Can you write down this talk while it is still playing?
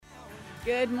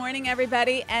Good morning,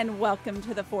 everybody, and welcome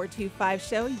to the 425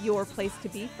 Show, your place to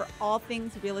be for all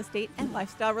things real estate and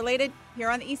lifestyle related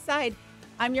here on the East Side.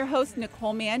 I'm your host,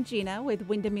 Nicole Mangina with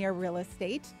Windermere Real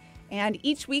Estate, and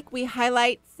each week we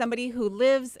highlight somebody who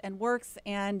lives and works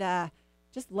and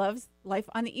just loves life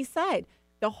on the East Side.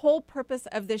 The whole purpose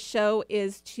of this show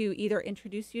is to either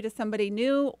introduce you to somebody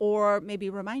new or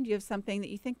maybe remind you of something that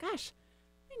you think, gosh,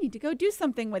 I need to go do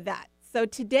something with that. So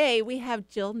today we have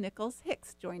Jill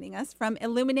Nichols-Hicks joining us from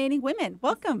Illuminating Women.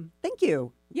 Welcome. Thank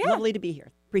you. Yeah. Lovely to be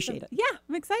here. Appreciate it. Yeah,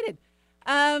 I'm excited.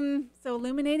 So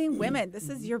Illuminating Women, this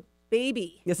is your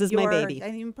baby. This is my baby.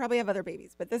 I mean, you probably have other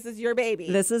babies, but this is your baby.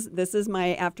 This is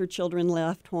my after children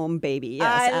left home baby.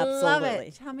 Yes, absolutely. Love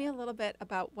it. Tell me a little bit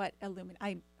about what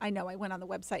Illuminate. I know I went on the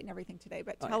website and everything today,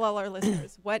 but tell all our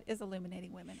listeners, what is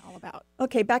Illuminating Women all about?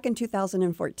 Okay, back in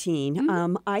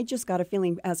 2014, I just got a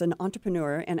feeling as an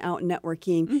entrepreneur and out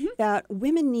networking that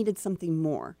women needed something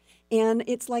more. And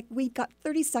it's like we got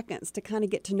 30 seconds to kind of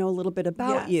get to know a little bit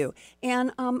about you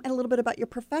and a little bit about your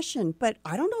profession. But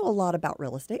I don't know a lot about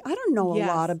real estate. I don't know a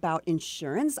lot about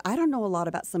insurance. I don't know a lot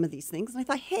about some of these things. And I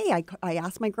thought, hey, I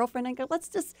asked my girlfriend, I go,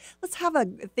 let's have a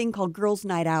thing called Girls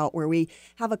Night Out where we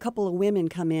have a couple of women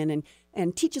come in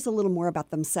and teach us a little more about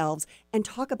themselves and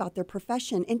talk about their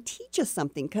profession and teach us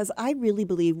something. Because I really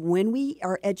believe when we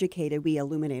are educated, we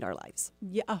illuminate our lives.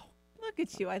 Yeah. Oh, look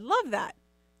at you. I love that.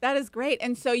 That is great.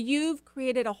 And so you've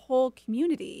created a whole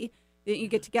community that you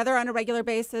get together on a regular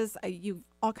basis. You've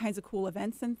all kinds of cool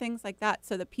events and things like that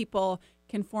so that people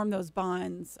can form those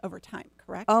bonds over time,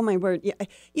 correct? Oh, my word. Yeah.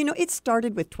 You know, it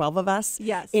started with 12 of us.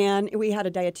 Yes. And we had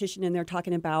a dietitian in there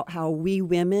talking about how we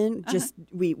women just,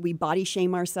 we body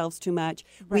shame ourselves too much.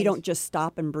 Right. We don't just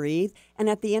stop and breathe. And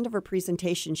at the end of her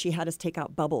presentation, she had us take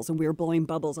out bubbles, and we were blowing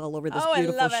bubbles all over this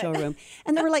beautiful showroom.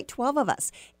 And there were like 12 of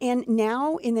us. And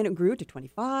now, and then it grew to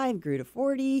 25, grew to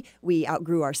 40. We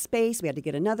outgrew our space. We had to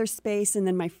get another space. And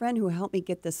then my friend who helped me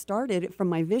get this started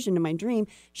from my vision to my dream,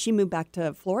 she moved back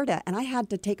to Florida, and I had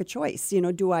to take a choice. You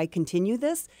know, do I continue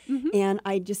this? And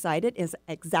I decided is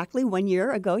exactly 1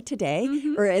 year ago today,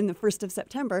 or in the 1st of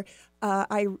September,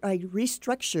 I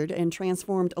restructured and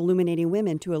transformed Illuminating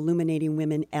Women to Illuminating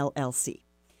Women LLC.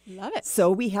 Love it. So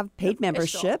we have paid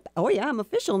membership. Oh, yeah, I'm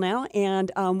official now.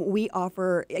 And we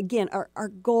offer, again, our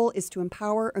goal is to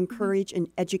empower, encourage, and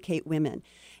educate women.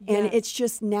 And it's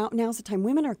just now's the time.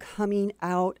 Women are coming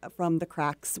out from the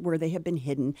cracks where they have been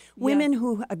hidden. Women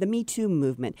who, the Me Too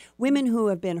movement, women who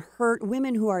have been hurt,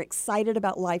 women who are excited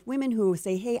about life, women who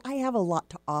say, hey, I have a lot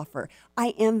to offer.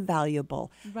 I am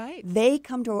valuable. Right. They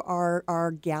come to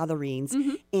our gatherings,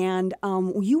 and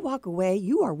you walk away,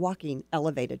 you are walking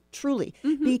elevated, truly,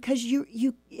 because you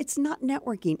it's not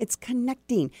networking, it's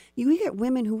connecting. You get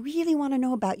women who really want to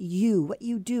know about you, what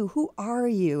you do, who are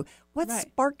you, what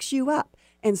sparks you up.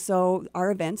 And so our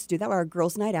events do that. Our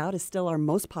Girls Night Out is still our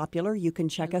most popular. You can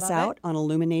check us out on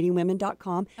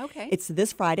illuminatingwomen.com. Okay. It's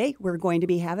this Friday. We're going to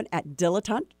be having at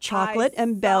Dilettante Chocolate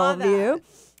and Bellevue.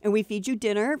 And we feed you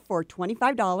dinner for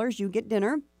 $25. You get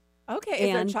dinner. Okay.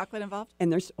 Is there chocolate involved?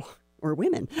 And there's... Or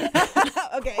women. Okay.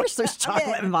 Of course there's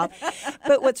chocolate involved.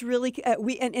 But what's really,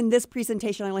 and in this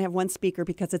presentation, I only have one speaker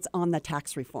because it's on the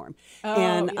tax reform.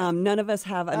 None of us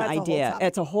have an idea.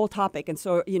 It's a whole topic. And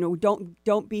so, you know,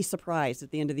 don't be surprised at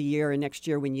the end of the year and next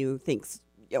year when you think,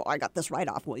 I got this right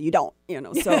off. Well, you don't, you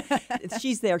know. So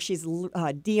she's there. She's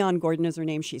Dion Gordon is her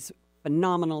name. She's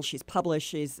phenomenal. She's published.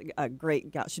 She's a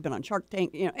great gal. She's been on Shark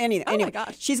Tank. You know, anyway, my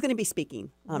gosh. She's going to be speaking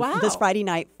this Friday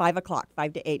night, 5 o'clock,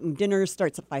 5 to 8, and dinner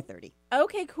starts at 5:30.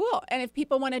 Okay, cool. And if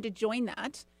people wanted to join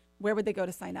that, where would they go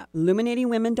to sign up?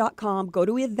 Illuminatingwomen.com. Go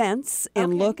to events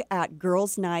and look at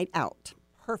Girls Night Out.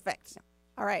 Perfect.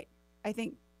 All right. I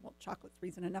think, chocolate's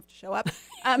reason enough to show up.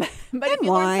 But if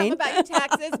you learn something about your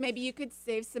taxes, maybe you could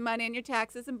save some money on your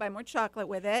taxes and buy more chocolate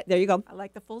with it. There you go. I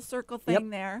like the full circle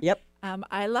thing there. Yep.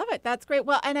 I love it. That's great.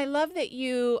 Well, and I love that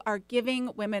you are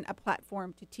giving women a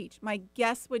platform to teach. My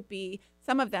guess would be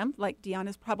some of them, like Dion,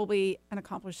 is probably an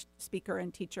accomplished speaker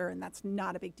and teacher, and that's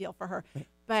not a big deal for her.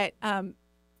 But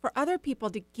for other people,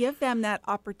 to give them that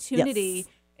opportunity.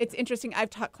 It's interesting.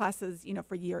 I've taught classes,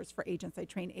 for years for agents. I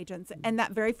train agents. And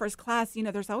that very first class,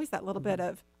 there's always that little bit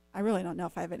of, I really don't know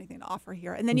if I have anything to offer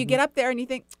here. And then you get up there and you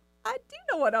think, I do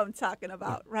know what I'm talking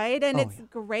about, right? And it's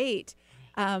great.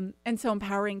 And so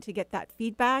empowering to get that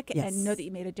feedback and know that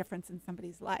you made a difference in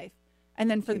somebody's life. And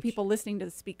then for the people listening to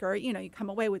the speaker, you come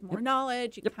away with more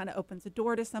knowledge. It kind of opens the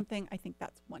door to something. I think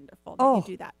that's wonderful that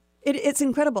you do that. It's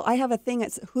incredible. I have a thing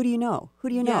that's who do you know? Who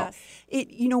do you know? Yes.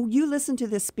 You listen to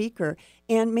this speaker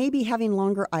and maybe having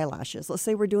longer eyelashes. Let's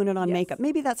say we're doing it on Yes. makeup.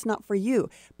 Maybe that's not for you,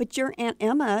 but your Aunt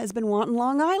Emma has been wanting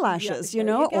long eyelashes, Yeah,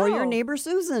 there you or go. your neighbor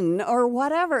Susan or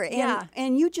whatever. And, Yeah.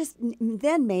 and you just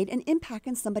then made an impact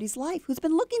in somebody's life who's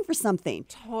been looking for something.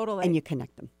 Totally. And you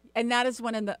connect them. And that is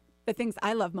one of the things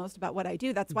I love most about what I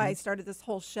do. That's why I started this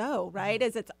whole show, right?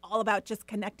 Is it's all about just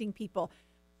connecting people.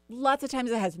 Lots of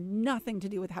times it has nothing to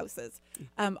do with houses.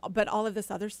 But all of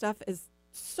this other stuff is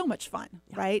so much fun,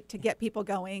 right? To get people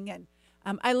going. And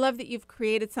I love that you've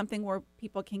created something where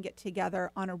people can get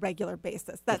together on a regular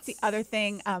basis. That's the other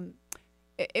thing.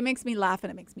 It makes me laugh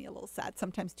and it makes me a little sad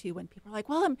sometimes too when people are like,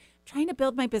 well, I'm trying to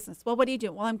build my business. Well, what do you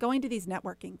do? Well, I'm going to these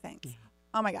networking things.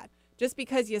 Oh my God. Just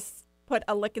because you put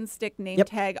a lick and stick name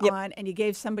tag on and you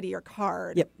gave somebody your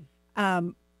card.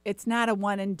 It's not a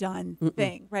one and done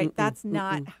thing, right? That's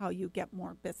not how you get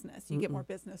more business. You get more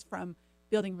business from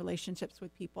building relationships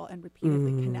with people and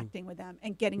repeatedly connecting with them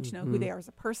and getting to know who they are as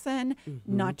a person,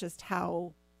 not just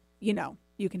how,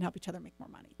 you can help each other make more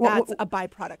money. That's a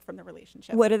byproduct from the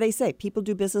relationship. What do they say? People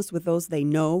do business with those they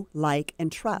know, like,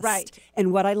 and trust. Right.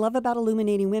 And what I love about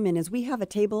Illuminating Women is we have a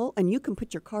table and you can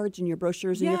put your cards and your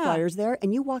brochures and your flyers there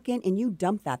and you walk in and you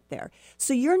dump that there.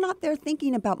 So you're not there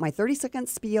thinking about my 30-second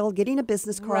spiel, getting a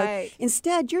business card. Right.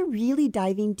 Instead, you're really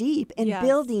diving deep and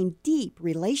building deep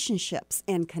relationships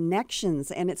and connections.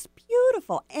 And it's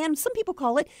beautiful. And some people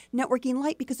call it networking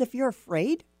light because if you're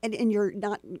afraid and you're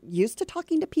not used to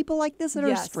talking to people like this that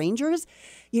are strangers,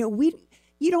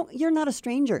 you're not a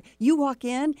stranger. You walk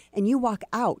in and you walk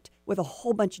out with a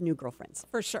whole bunch of new girlfriends.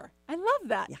 For sure. I love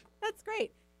that. Yeah. That's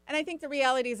great. And I think the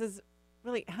reality is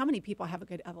really how many people have a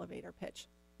good elevator pitch?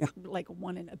 Yeah. Like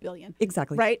 1 in a billion.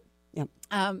 Exactly. Right? Yeah.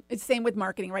 It's same with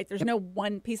marketing, right? There's no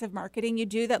one piece of marketing you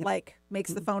do that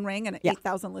makes the phone ring and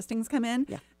 8,000 listings come in.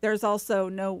 Yeah. There's also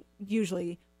no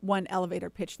usually one elevator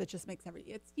pitch that just makes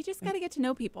you just got to get to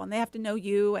know people and they have to know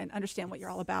you and understand what you're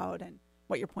all about and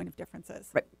what your point of difference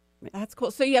is. Right. That's cool.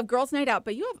 So you have Girls Night Out,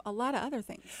 but you have a lot of other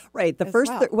things. Right. The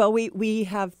first, we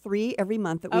have 3 every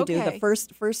month that we do. The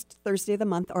first Thursday of the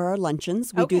month are our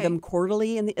luncheons. We do them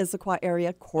quarterly in the Issaquah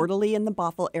area, quarterly in the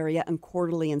Bothell area, and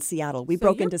quarterly in Seattle. We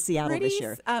broke into Seattle this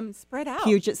year. Spread out.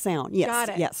 Puget Sound. Yes. Got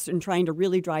it. Yes. And trying to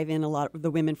really drive in a lot of the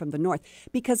women from the north.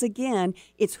 Because again,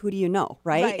 it's who do you know,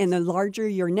 right? And the larger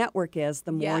your network is,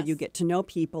 the more you get to know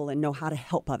people and know how to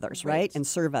help others, right? And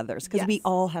serve others. Because we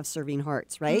all have serving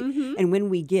hearts, right? And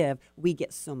when we give, we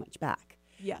get so much back.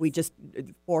 Yes. We just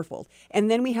fourfold.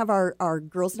 And then we have our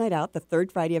Girls Night Out the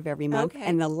third Friday of every month. Okay.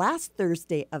 And the last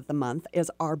Thursday of the month is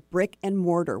our brick and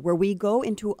mortar, where we go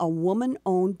into a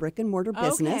woman-owned brick and mortar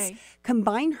business,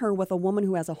 combine her with a woman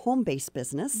who has a home-based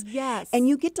business. Yes. And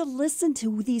you get to listen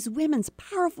to these women's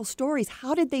powerful stories.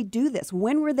 How did they do this?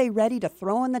 When were they ready to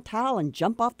throw in the towel and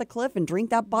jump off the cliff and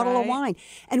drink that bottle of wine?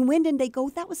 And when did they go,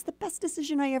 that was the best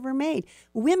decision I ever made?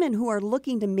 Women who are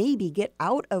looking to maybe get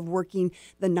out of working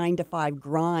the 9-to-5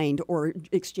 grind or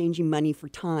exchanging money for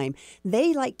time.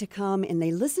 They like to come and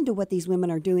they listen to what these women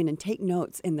are doing and take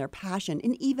notes in their passion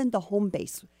and even the home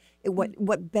base,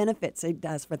 what benefits it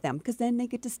does for them, because then they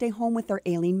get to stay home with their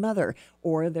ailing mother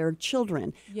or their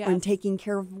children and taking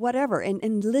care of whatever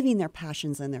and living their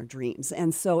passions and their dreams.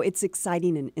 And so it's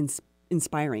exciting and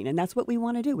inspiring. And that's what we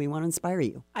want to do. We want to inspire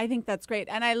you. I think that's great.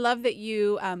 And I love that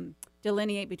you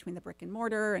delineate between the brick and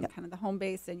mortar and kind of the home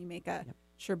base and you make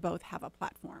sure both have a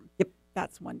platform. Yep.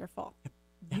 That's wonderful. Yep.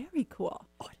 Very cool.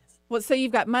 Oh, it is. Well, so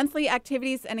you've got monthly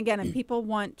activities. And again, if people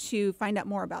want to find out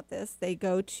more about this, they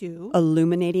go to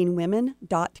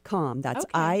illuminatingwomen.com. That's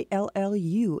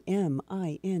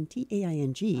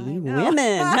ILLUMINTAING.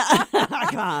 Women.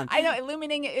 I know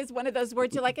illuminating is one of those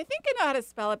words you're like, I think I know how to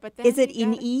spell it, but then is it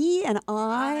an E, an I?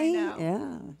 I know.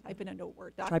 Yeah. Type it into a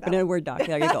Word doc. Type it in a Word doc.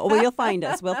 There you go. Well, you'll find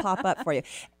us. We'll pop up for you.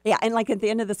 Yeah, and like at the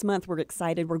end of this month, we're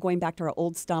excited. We're going back to our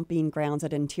old stomping grounds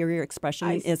at Interior Expression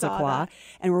in Issaquah,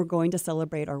 and we're going to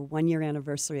celebrate our 1-year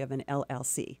anniversary of an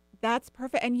LLC. That's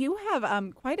perfect. And you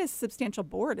have quite a substantial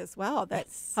board as well that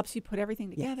helps you put everything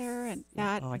together. And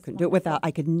that I couldn't do it without, I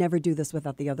could never do this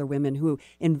without the other women who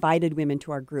invited women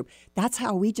to our group. That's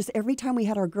how we just, every time we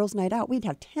had our girls' night out, we'd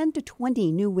have 10 to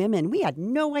 20 new women. We had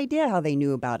no idea how they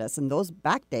knew about us in those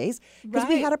back days because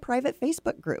we had a private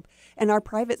Facebook group. And our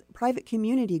private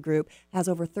community group has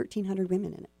over 1,300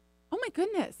 women in it. Oh, my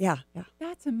goodness. Yeah.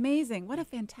 That's amazing. What a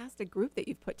fantastic group that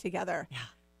you've put together. Yeah.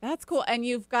 That's cool. And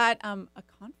you've got a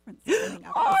conference coming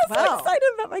up. Oh, as I'm well. so excited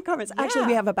about my conference. Actually,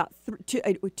 we Yeah. have about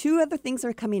two other things that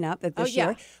are coming up this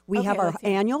year. We Okay, have our let's hear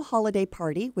it. annual holiday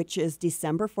party, which is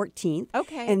December 14th.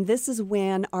 Okay. And this is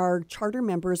when our charter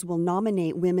members will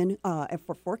nominate women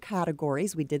for 4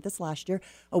 categories. We did this last year.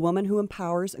 A woman who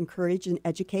empowers, encourage, and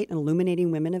educate, and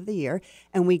illuminating women of the year.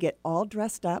 And we get all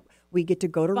dressed up. We get to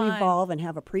go to Fun. Revolve and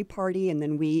have a pre-party, and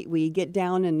then we get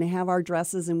down and have our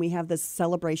dresses, and we have this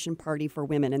celebration party for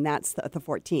women, and that's the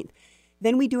 14th.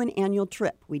 Then we do an annual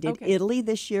trip. We did Italy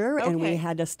this year, and we Okay.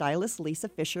 had a stylist, Lisa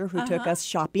Fisher, who took us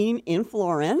shopping in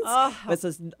Florence. Oh, This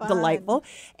was fun. delightful.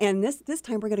 And this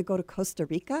time we're going to go to Costa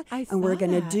Rica, and we're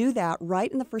going to do that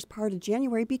right in the first part of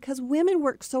January because women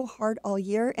work so hard all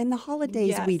year, and the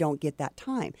holidays we Yes. don't get that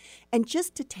time. And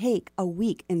just to take a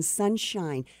week in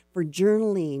sunshine for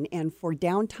journaling and for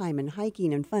downtime and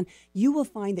hiking and fun, you will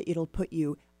find that it'll put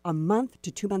you a month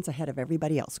to 2 months ahead of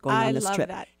everybody else going on this love trip.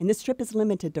 that. And this trip is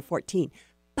limited to 14.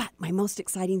 But my most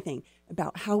exciting thing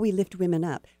about how we lift women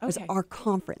up is Okay. our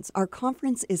conference. Our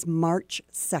conference is March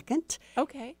 2nd.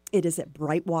 Okay. It is at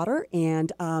Brightwater,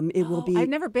 and it will be. I've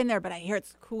never been there, but I hear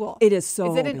it's cool. It is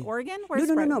so. Is it in Oregon? Where's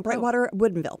No. Brightwater,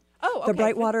 Woodinville. Oh, The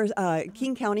okay. Brightwater,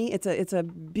 King County. It's a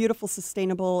beautiful,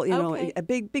 sustainable, Okay. a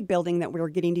big building that we're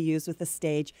getting to use with the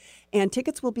stage. And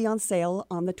tickets will be on sale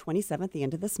on the 27th, the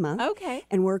end of this month. Okay.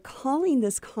 And we're calling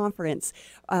this conference.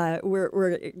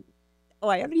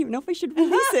 I don't even know if I should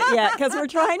release it yet because we're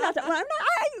trying not to. Well,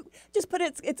 I just put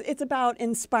it's about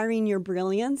inspiring your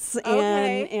brilliance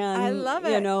Okay. and I love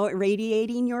it.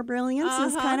 radiating your brilliance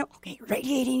is kind of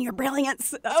radiating your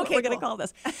brilliance. That's what Okay, we're going to cool. call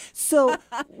this. So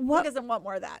Who what? doesn't want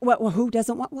more of that? Well, who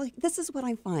doesn't want? Well, this is what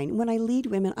I find when I lead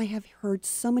women. I have heard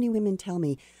so many women tell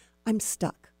me, "I'm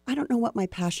stuck. I don't know what my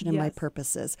passion and my Yes.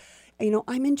 purpose is.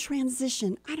 I'm in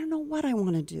transition. I don't know what I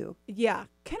want to do." Yeah.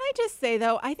 Can I just say,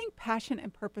 though, I think passion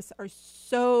and purpose are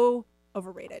so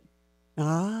overrated.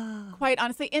 Quite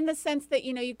honestly, in the sense that,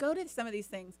 you go to some of these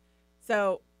things.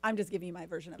 So I'm just giving you my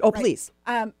version of it. Oh, right? please.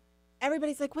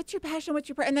 Everybody's like, what's your passion?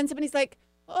 And then somebody's like,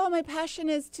 oh, my passion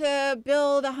is to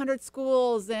build 100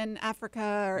 schools in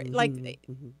Africa. Or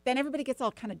then everybody gets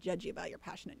all kind of judgy about your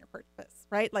passion and your purpose,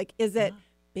 right? Like, is it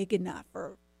big enough?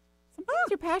 Or sometimes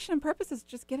your passion and purpose is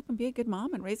just get up and be a good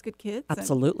mom and raise good kids.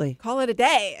 Absolutely. And call it a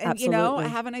day. And, Absolutely.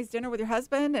 have a nice dinner with your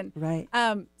husband. And Right.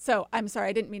 So I'm sorry.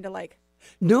 I didn't mean to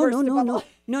No. burst the bubble.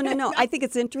 I think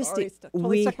it's interesting.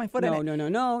 Totally stuck my foot in it.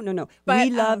 No. But,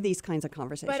 we love these kinds of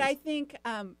conversations. But I think,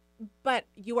 but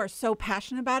you are so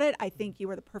passionate about it. I think you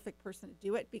are the perfect person to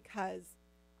do it because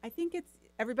I think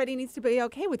everybody needs to be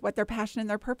okay with what their passion and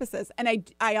their purpose is. And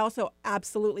I also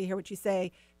absolutely hear what you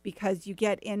say because you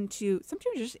get sometimes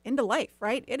you're just into life,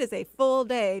 right? It is a full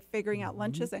day figuring out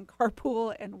lunches and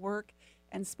carpool and work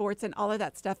and sports and all of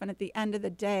that stuff. And at the end of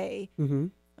the day,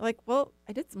 like, well,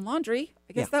 I did some laundry.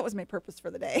 I guess that was my purpose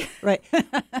for the day. Right.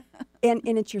 And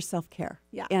it's your self-care.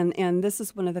 Yeah. And this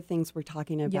is one of the things we're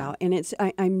talking about. And it's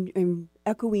I'm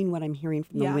echoing what I'm hearing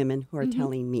from the women who are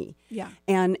telling me. Yeah.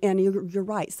 And you're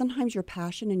right. Sometimes your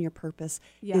passion and your purpose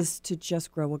is to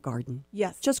just grow a garden.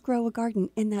 Yes. Just grow a garden,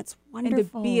 and that's wonderful.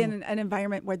 And to be in an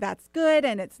environment where that's good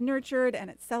and it's nurtured and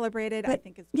it's celebrated, I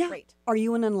think is great. Are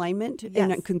you in alignment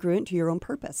and congruent to your own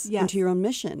purpose and to your own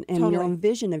mission and your own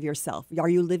vision of yourself? Are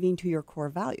you living to your core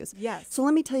values? Yes. So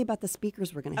let me tell you about the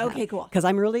speakers we're going to have. Okay, cool. Because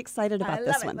I'm really excited about I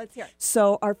this love it. one. Let's hear it.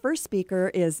 So our first speaker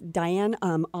is Diane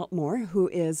Altmore, who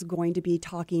is going to be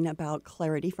talking about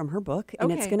clarity from her book,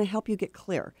 and it's Okay. going to help you get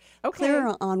clear. Okay.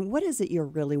 Clear on what is it you're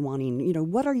really wanting,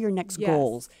 what are your next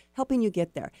goals, helping you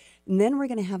get there. And then we're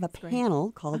going to have a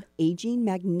panel called Aging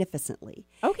Magnificently.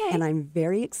 Okay. And I'm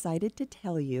very excited to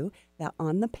tell you that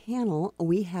on the panel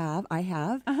I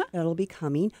have, that'll be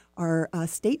coming, our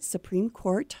state Supreme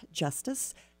Court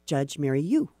Justice, Judge Mary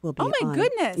Yu will be on. Oh, my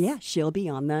goodness. Yeah, she'll be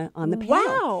on the panel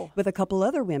Wow. with a couple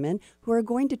other women who are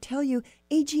going to tell you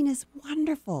aging is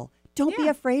wonderful. Don't be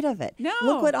afraid of it. No.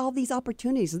 Look at all these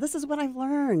opportunities. This is what I've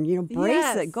learned. Brace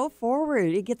Yes. it. Go forward.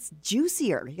 It gets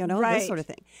juicier, Right. this sort of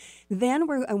thing. Then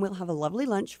we'll have a lovely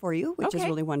lunch for you, which is Okay.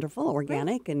 really wonderful,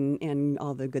 organic and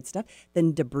all the good stuff.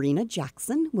 Then Debrina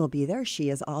Jackson will be there. She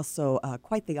is also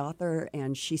quite the author,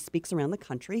 and she speaks around the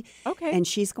country. Okay. And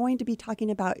she's going to be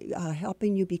talking about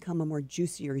helping you become a more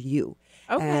juicier you.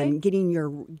 Okay. And getting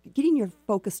your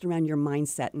focused around your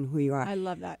mindset and who you are. I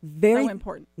love that. Very So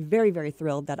important. Very, very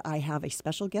thrilled that I have a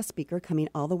special guest speaker coming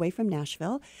all the way from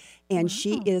Nashville, and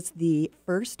she is the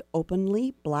first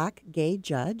openly Black gay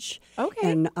judge. Okay.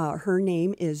 And her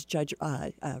name is Judge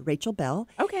Rachel Bell.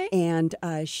 Okay. And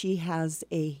she has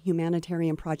a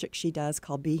humanitarian project she does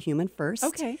called Be Human First.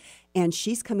 Okay. And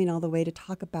she's coming all the way to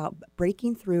talk about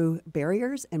breaking through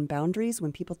barriers and boundaries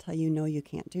when people tell you, no, you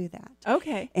can't do that.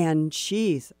 Okay. And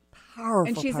she's powerful.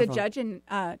 And she's powerful. a judge in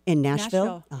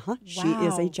Nashville. Wow. She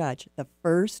is a judge, the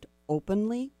first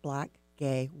openly Black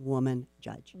gay woman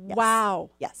judge. Yes. Wow.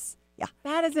 Yes. Yeah.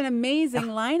 That is an amazing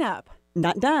lineup.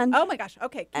 Not done. Oh my gosh.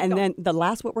 Okay. Keep And going. then the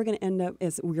last, what we're going to end up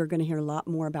is we're going to hear a lot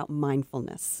more about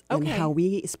mindfulness and Okay. how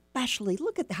we, especially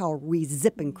look at how we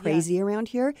zipping crazy around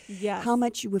here. Yes. How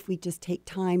much if we just take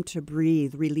time to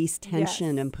breathe, release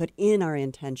tension, and put in our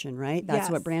intention, right? That's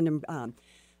what Brandon.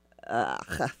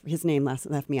 His name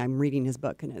left me. I'm reading his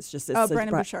book, and it's Brandon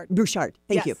Bouchard. Bouchard.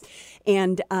 Thank you. Yes.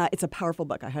 And it's a powerful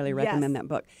book. I highly recommend that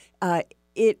book.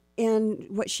 And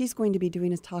what she's going to be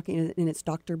doing is talking, and it's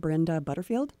Dr. Brenda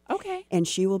Butterfield. Okay. And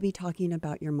she will be talking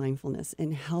about your mindfulness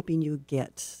and helping you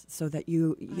get so that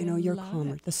you're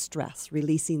calmer, the stress,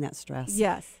 releasing that stress.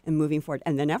 Yes. And moving forward.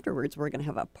 And then afterwards, we're going to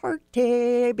have a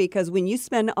party, because when you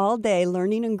spend all day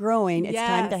learning and growing, it's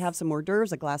time to have some hors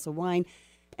d'oeuvres, a glass of wine,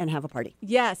 and have a party.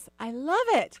 Yes. I love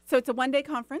it. So it's a one-day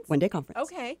conference? One-day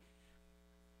conference. Okay.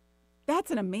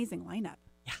 That's an amazing lineup.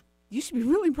 You should be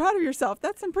really proud of yourself.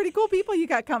 That's some pretty cool people you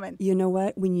got coming. You know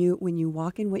what? When you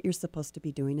walk in what you're supposed to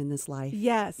be doing in this life,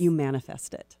 you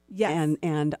manifest it. Yes.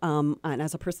 And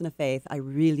as a person of faith, I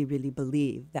really, really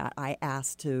believe that I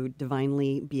asked to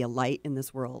divinely be a light in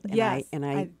this world. And yes.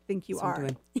 I think you are.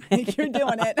 Doing. I think you're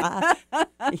doing it.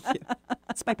 Thank you.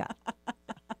 It's my path.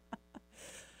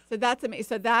 So that's amazing.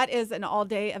 So that is an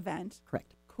all-day event.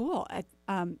 Correct. Cool. At,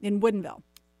 in Woodinville.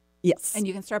 Yes. And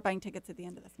you can start buying tickets at the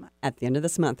end of this month. At the end of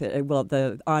this month,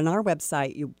 on our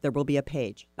website, there will be a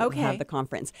page that will have the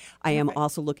conference. I am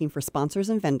also looking for sponsors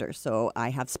and vendors, so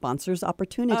I have sponsors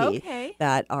opportunity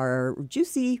that are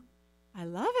juicy. I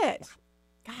love it.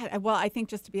 God, well, I think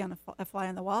just to be on a fly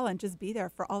on the wall and just be there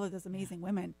for all of those amazing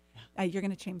women, you're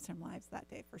going to change some lives that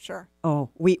day for sure.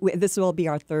 Oh, this will be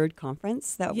our third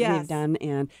conference that we've done,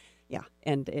 and. Yeah,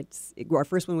 and our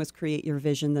first one was Create Your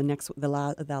Vision. The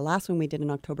last one we did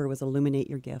in October was Illuminate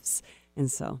Your Gifts,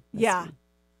 and so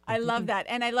I love that,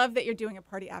 and I love that you're doing a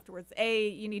party afterwards.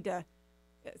 You need to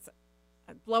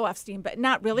blow off steam, but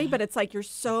not really. But it's like you're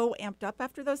so amped up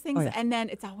after those things, and then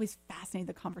it's always fascinating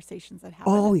the conversations that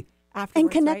happen. Afterwards, and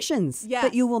connections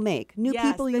that you will make, new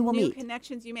people you will meet,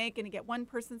 connections you make, and you get one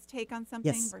person's take on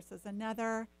something versus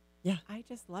another. Yeah. I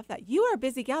just love that. You are a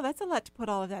busy gal. That's a lot to put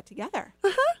all of that together.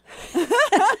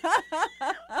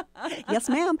 Yes,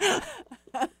 ma'am.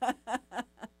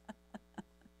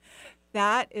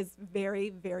 That is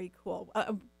very, very cool.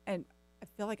 And I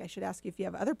feel like I should ask you if you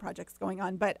have other projects going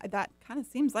on, but that kind of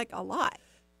seems like a lot.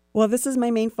 Well, this is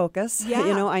my main focus. Yeah.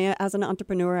 You know, as an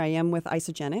entrepreneur, I am with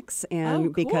Isogenics,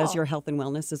 and because your health and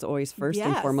wellness is always first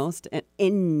and foremost. And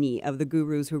any of the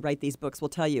gurus who write these books will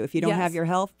tell you, if you don't have your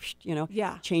health,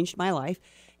 changed my life.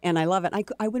 And I love it.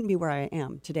 I wouldn't be where I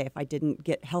am today if I didn't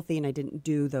get healthy and I didn't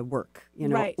do the work. You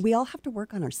know, we all have to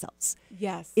work on ourselves.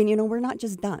 Yes. And, we're not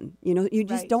just done. You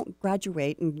just don't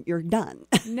graduate and you're done.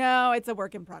 No, it's a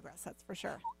work in progress. That's for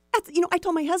sure. I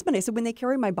told my husband, I said, when they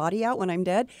carry my body out when I'm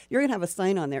dead, you're going to have a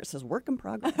sign on there that says work in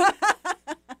progress. I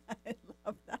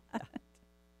love that.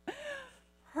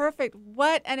 Perfect.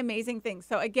 What an amazing thing.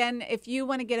 So again, if you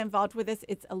want to get involved with this,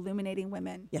 it's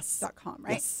illuminatingwomen.com,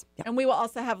 right? Yes. Yep. And we will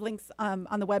also have links on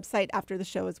the website after the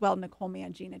show as well,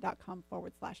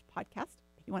 NicoleMangina.com/podcast.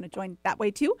 If you want to join that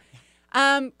way too.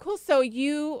 Cool. So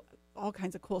all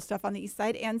kinds of cool stuff on the east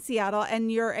side and Seattle,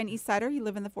 and you're an east sider. You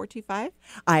live in the 425.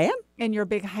 I am. And you're a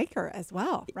big hiker as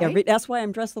well, right? That's why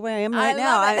I'm dressed the way I am right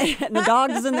now. And the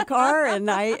dog's in the car,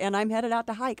 and I'm headed out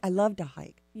to hike. I love to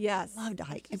hike. Yes. I love to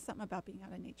hike. There's just something about being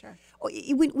out in nature.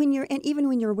 Even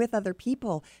when you're with other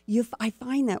people, I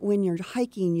find that when you're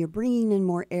hiking, you're bringing in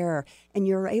more air, and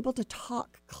you're able to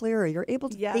talk clearer. You're able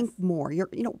to think more.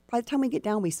 By the time we get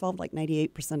down, we solve like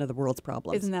 98% of the world's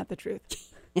problems. Isn't that the truth?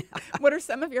 What are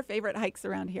some of your favorite hikes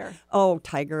around here? Oh,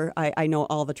 Tiger. I know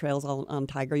all the trails on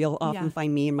Tiger. You'll often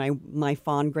find me and my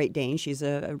fawn Great Dane. She's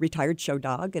a retired show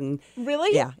dog. And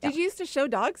really? Yeah. Did you used to show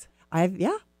dogs?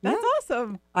 That's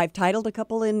awesome. I've titled a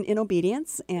couple in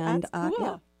obedience. And that's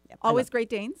cool. Yeah, Always Great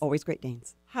Danes? Always Great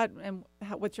Danes.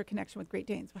 What's your connection with Great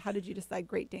Danes? How did you decide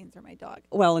Great Danes are my dog?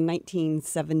 Well, in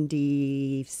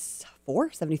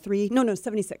 1974, 73, no,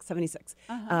 76,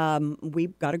 we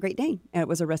got a Great Dane. And it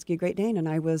was a rescue Great Dane, and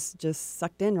I was just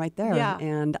sucked in right there. Yeah.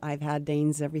 And I've had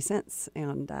Danes ever since,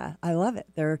 and I love it.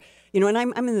 They're, and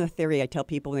I'm in the theory. I tell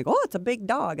people, they go, "Oh, it's a big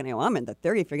dog," and I go, "I'm in the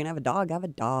theory. If you're gonna have a dog, have a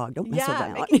dog. Don't mess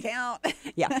around." Make it count.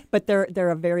 Yeah, but they're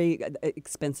a very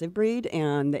expensive breed,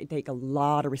 and they take a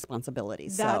lot of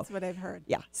responsibilities. That's what I've heard.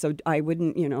 Yeah, so I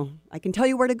wouldn't, I can tell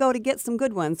you where to go to get some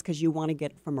good ones because you want to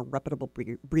get from a reputable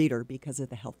breeder because of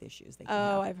the health issues they can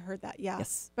have. I've heard that, yeah.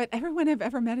 Yes. But everyone I've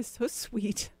ever met is so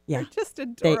sweet. Yeah. They're just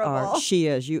adorable. They are. She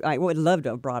is. I would love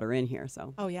to have brought her in here,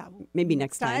 so. Oh, yeah. Maybe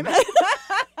next time.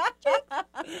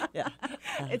 Yeah.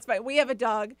 It's fine. We have a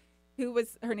dog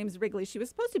her name's Wrigley. She was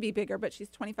supposed to be bigger, but she's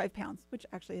 25 pounds, which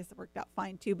actually has worked out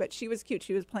fine too. But she was cute.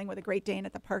 She was playing with a Great Dane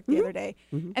at the park the other day.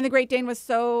 Mm-hmm. And the Great Dane was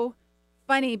so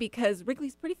funny because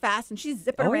Wrigley's pretty fast and she's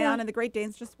zipping around and the Great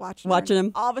Dane's just watching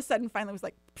him. All of a sudden, finally was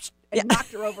like, and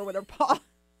knocked her over with her paw.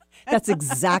 That's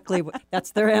exactly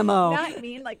that's their MO. Not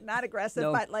mean, not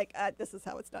aggressive, but this is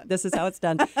how it's done. This is how it's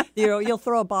done. You'll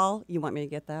throw a ball. You want me to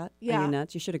get that? Yeah. Are you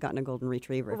nuts? You should have gotten a golden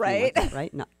retriever. Right. That,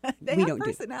 right? No, they we have don't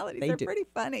personalities. Do. They're pretty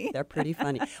funny. They're pretty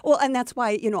funny. Well, and that's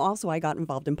why, also I got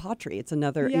involved in pottery. It's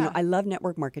another, I love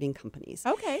network marketing companies.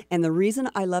 Okay. And the reason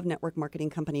I love network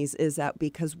marketing companies is that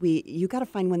because you got to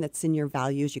find one that's in your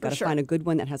values. You got to find a good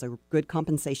one that has a good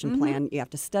compensation plan. You have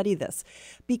to study this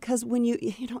because when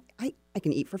I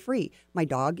can eat for free. My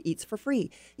dog eats for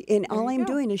free. And all I'm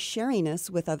doing is sharing this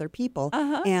with other people.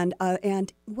 And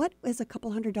what does a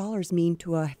couple $100 mean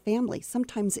to a family?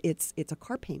 Sometimes it's a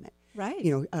car payment. Right.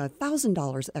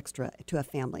 $1,000 extra to a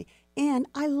family. And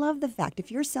I love the fact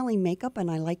if you're selling makeup and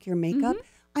I like your makeup,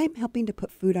 I'm helping to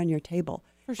put food on your table.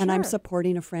 For sure. And I'm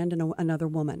supporting a friend and another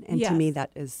woman. And to me,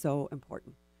 that is so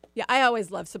important. Yeah, I always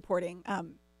love supporting,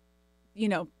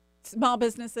 small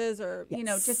businesses or,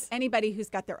 just anybody who's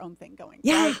got their own thing going.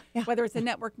 Yeah, right? Yeah. Whether it's a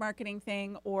network marketing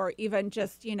thing or even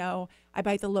just, I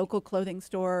buy at the local clothing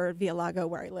store via Lago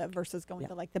where I live versus going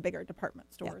to the bigger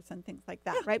department stores and things like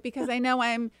that, right? Because I know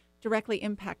I'm directly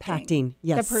impacting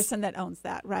the person that owns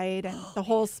that, right? And the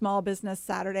whole small business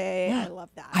Saturday, I love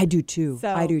that. I do too.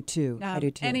 So, I do too.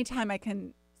 Anytime I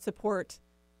can support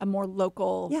a more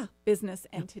local business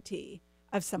entity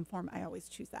of some form, I always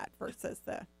choose that versus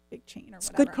the big chain or whatever. It's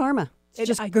good karma. It's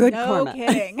just good karma. No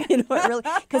kidding. It really,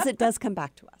 because it does come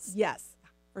back to us. Yes,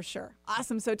 for sure.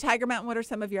 Awesome. So Tiger Mountain, what are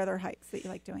some of your other hikes that you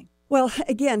like doing? Well,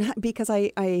 again, because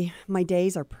my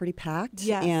days are pretty packed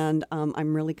and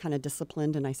I'm really kind of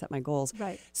disciplined and I set my goals.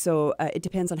 Right. So it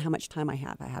depends on how much time I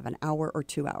have. I have an hour or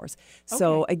 2 hours.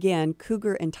 So again,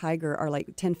 Cougar and Tiger are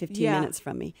like 10, 15 minutes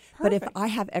from me. Perfect. But if I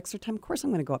have extra time, of course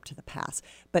I'm going to go up to the pass.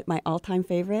 But my all-time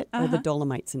favorite are the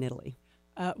Dolomites in Italy.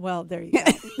 Well, there you go.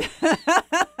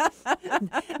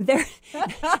 they're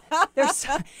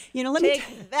so, let me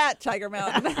take that, Tiger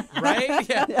Mountain. Right?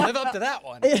 Yeah, live up to that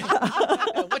one.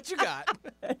 What you got?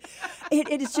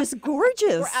 It is just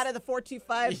gorgeous. We're out of the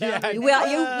 425. Yeah,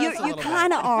 well, you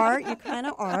kind of are. You kind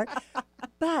of are.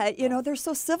 But, they're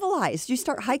so civilized. You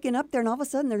start hiking up there, and all of a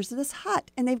sudden there's this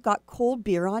hut, and they've got cold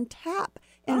beer on tap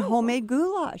and homemade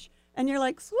goulash. And you're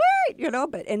like, sweet,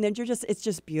 but and then it's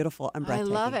just beautiful and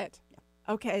breathtaking. I love it.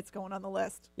 Okay, it's going on the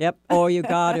list. Yep. Oh, you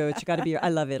got to. It's got to be. I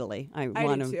love Italy. I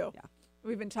do too. Yeah.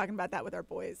 We've been talking about that with our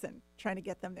boys and trying to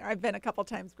get them there. I've been a couple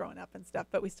times growing up and stuff,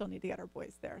 but we still need to get our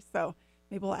boys there. So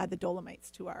maybe we'll add the Dolomites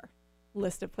to our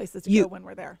list of places to go when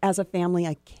we're there. As a family,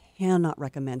 I cannot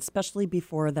recommend, especially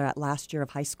before that last year of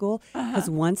high school, because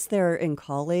once they're in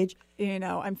college,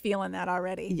 I'm feeling that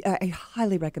already. I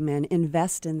highly recommend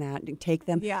invest in that and take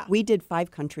them. Yeah. We did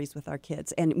 5 countries with our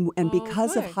kids, and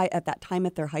because of at that time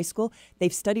at their high school,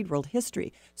 they've studied world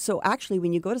history. So actually,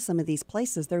 when you go to some of these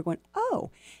places, they're going,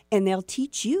 and they'll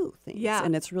teach you things. Yeah.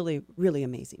 And it's really, really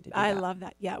amazing to do I love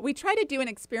that. Yeah. We try to do an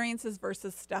experiences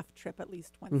versus stuff trip at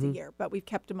least once a year, but we've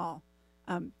kept them all,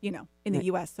 in the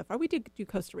U.S. so far. We did do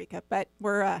Costa Rica, but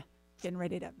we're getting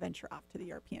ready to venture off to the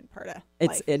European part of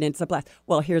life. And it's a blast.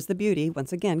 Well, here's the beauty.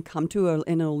 Once again, come to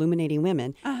an Illuminating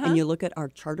Women, and you look at our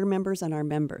charter members and our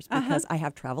members, because I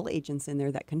have travel agents in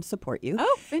there that can support you.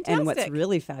 Oh, fantastic. And what's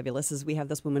really fabulous is we have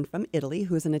this woman from Italy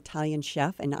who is an Italian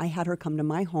chef, and I had her come to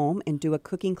my home and do a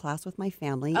cooking class with my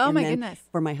family. Oh, and my then goodness.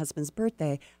 For my husband's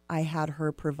birthday, I had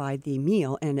her provide the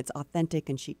meal, and it's authentic,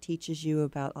 and she teaches you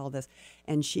about all this.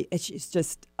 And she's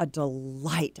just a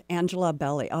delight. Angela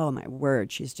Belli. Oh, my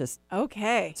word. She's just...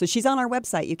 Okay. So she's on our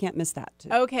website. You can't miss that.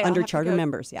 Okay. Under charter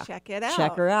members. Yeah. Check it out.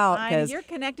 Check her out. You're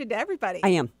connected to everybody. I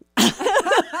am.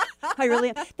 I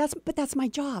really am. That's my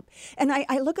job. And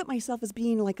I look at myself as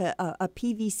being like a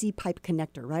PVC pipe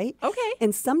connector, right? Okay.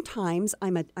 And sometimes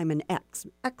I'm an X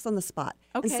on the spot.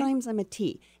 Okay. And sometimes I'm a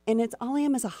T. And it's all I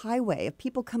am is a highway of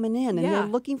people coming in and they're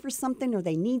looking for something, or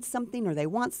they need something, or they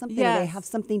want something, or they have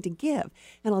something to give.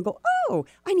 And I'll go, oh,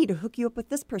 I need to hook you up with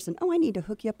this person. Oh, I need to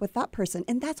hook you up with that person.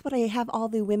 And that's what I have all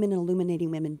the women and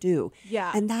Illuminating Women do.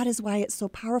 Yeah. And that is why it's so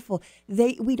powerful.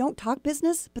 We don't talk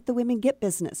business, but the women get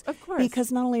business. Of course.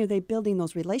 Because not only are they building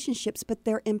those relationships, but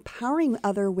they're empowering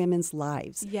other women's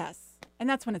lives. Yes. And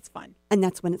that's when it's fun. And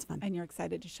that's when it's fun. And you're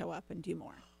excited to show up and do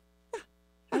more.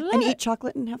 And eat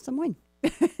chocolate and have some wine.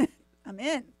 I'm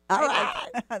in. All right?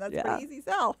 right. That's a pretty easy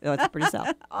sell. Oh, it's a pretty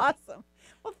sell. Awesome.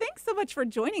 Well, thanks so much for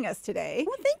joining us today.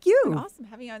 Well, thank you. It's been awesome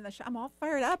having you on the show. I'm all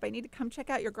fired up. I need to come check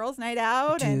out your girls' night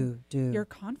out and your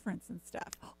conference and stuff.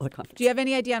 Oh, the conference. Do you have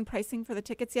any idea on pricing for the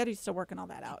tickets yet? Or are you still working all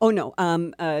that out? Oh, no.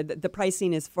 The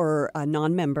pricing is for a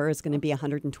non-member is going to be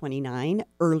 $129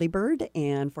 early bird,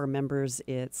 and for members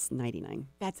it's $99.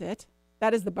 That's it.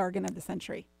 That is the bargain of the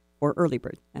century. Or early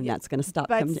bird, and that's going to stop.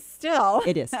 But still.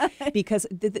 It is, because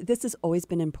this has always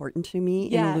been important to me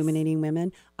in Illuminating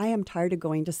Women. I am tired of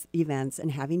going to events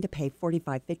and having to pay $45,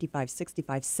 $55, $65,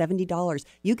 $70.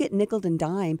 You get nickel and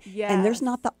dime, and there's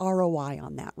not the ROI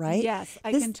on that, right? Yes,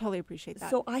 I can totally appreciate that.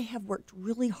 So I have worked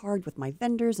really hard with my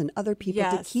vendors and other people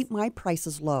to keep my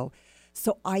prices low,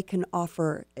 so I can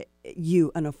offer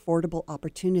you an affordable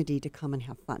opportunity to come and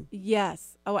have fun.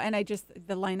 Yes. Oh, and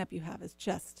the lineup you have is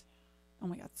just... Oh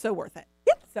my God, so worth it.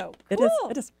 Yep. So cool.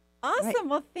 It is. Awesome. Right.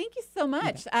 Well, thank you so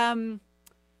much. I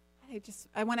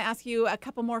want to ask you a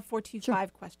couple more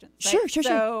 425 questions. Right? Sure.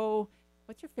 So,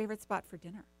 what's your favorite spot for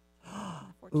dinner?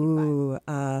 Ooh,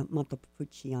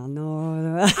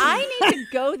 Montepulciano. I need to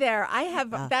go there. I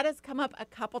have that has come up a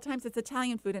couple times. It's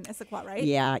Italian food in Issaquah, right?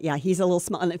 Yeah. He's a little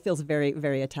small, and it feels very,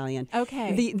 very Italian.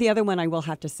 Okay. The other one I will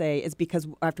have to say is because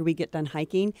after we get done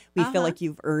hiking, we feel like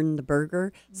you've earned the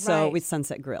burger. So it's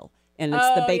Sunset Grill. And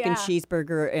it's the bacon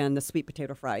cheeseburger and the sweet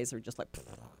potato fries are just like,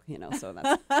 so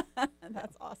that's...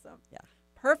 That's awesome. Yeah.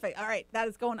 Perfect. All right. That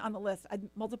is going on the list.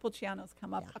 Montepulciano's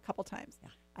come up a couple times. Yeah.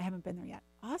 I haven't been there yet.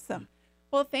 Awesome.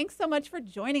 Well, thanks so much for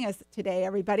joining us today,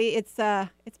 everybody. It's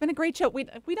been a great show. We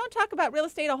don't talk about real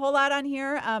estate a whole lot on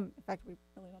here. In fact, we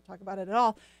really don't talk about it at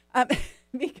all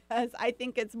because I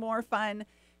think it's more fun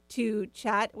to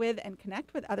chat with and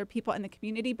connect with other people in the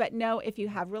community. But no, if you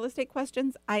have real estate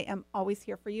questions, I am always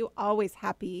here for you, always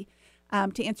happy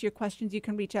to answer your questions. You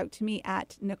can reach out to me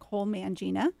at Nicole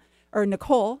Mangina, or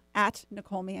Nicole at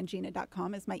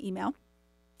NicoleMangina.com is my email.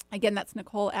 Again, that's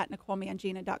Nicole at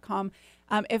NicoleMangina.com.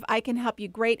 If I can help you,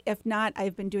 great. If not,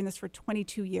 I've been doing this for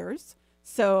 22 years.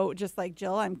 So just like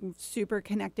Jill, I'm super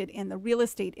connected in the real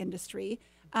estate industry.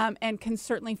 And can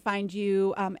certainly find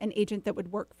you an agent that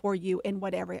would work for you in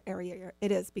whatever area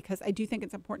it is, because I do think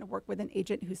it's important to work with an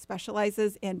agent who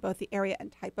specializes in both the area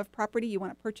and type of property you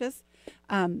want to purchase.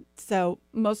 So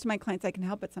most of my clients I can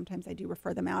help, but sometimes I do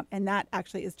refer them out. And that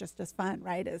actually is just as fun,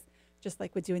 right, as just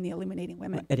like with doing the Illuminating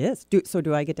Women. It is. So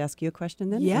do I get to ask you a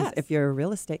question then? Yes. If you're a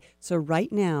real estate. So right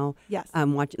now,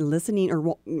 I'm listening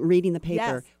or reading the paper.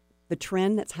 Yes. The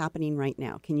trend that's happening right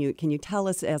now. Can you tell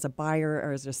us as a buyer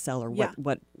or as a seller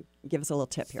what give us a little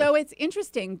tip here? So it's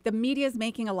interesting. The media is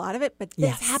making a lot of it, but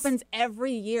this happens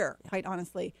every year, quite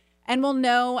honestly. And we'll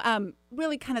know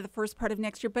really kind of the first part of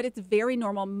next year, but it's very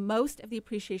normal. Most of the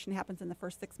appreciation happens in the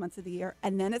first 6 months of the year,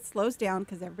 and then it slows down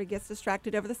because everybody gets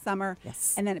distracted over the summer,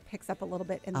 and then it picks up a little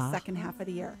bit in the second half of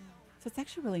the year. So it's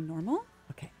actually really normal.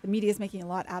 Okay. The media is making a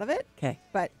lot out of it. Okay.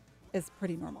 But is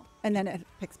pretty normal. And then it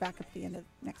picks back up at the end of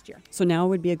next year. So now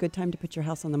would be a good time to put your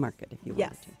house on the market if you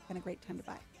wanted to. And a great time to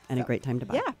buy. And a great time to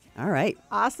buy. Yeah. All right.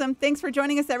 Awesome. Thanks for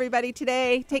joining us, everybody,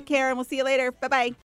 today. Take care, and we'll see you later. Bye-bye.